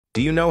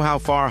Do you know how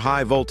far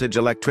high-voltage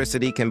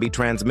electricity can be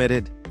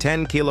transmitted?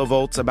 10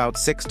 kilovolts about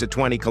 6 to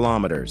 20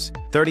 kilometers,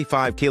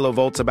 35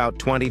 kilovolts about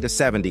 20 to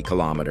 70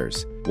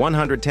 kilometers,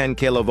 110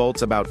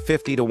 kilovolts about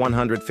 50 to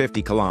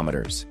 150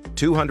 kilometers,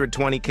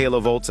 220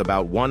 kilovolts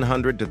about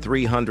 100 to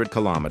 300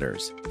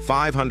 kilometers,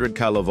 500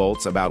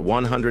 kilovolts about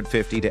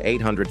 150 to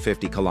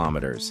 850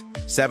 kilometers,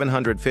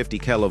 750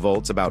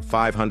 kilovolts about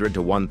 500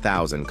 to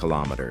 1,000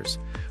 kilometers,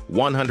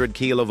 100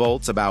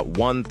 kilovolts about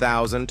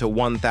 1,000 to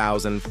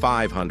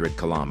 1,500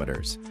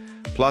 kilometers,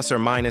 plus or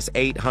minus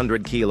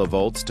 800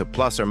 kilovolts to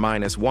plus or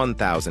minus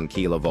 1,000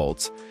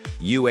 kilovolts,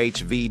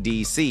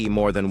 UHVDC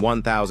more than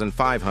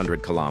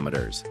 1,500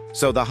 kilometers.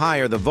 So the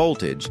higher the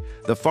voltage,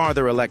 the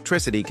farther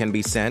electricity can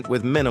be sent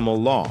with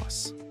minimal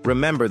loss.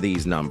 Remember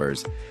these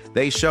numbers.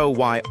 They show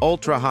why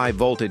ultra-high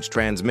voltage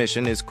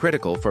transmission is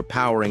critical for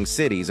powering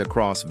cities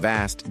across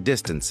vast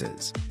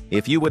distances.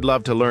 If you would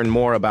love to learn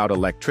more about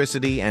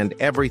electricity and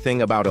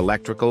everything about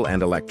electrical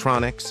and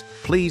electronics,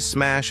 please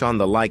smash on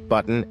the like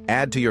button,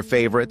 add to your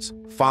favorites,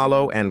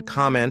 follow and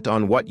comment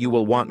on what you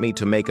will want me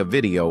to make a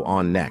video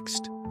on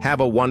next.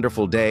 Have a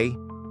wonderful day,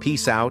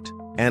 peace out,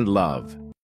 and love.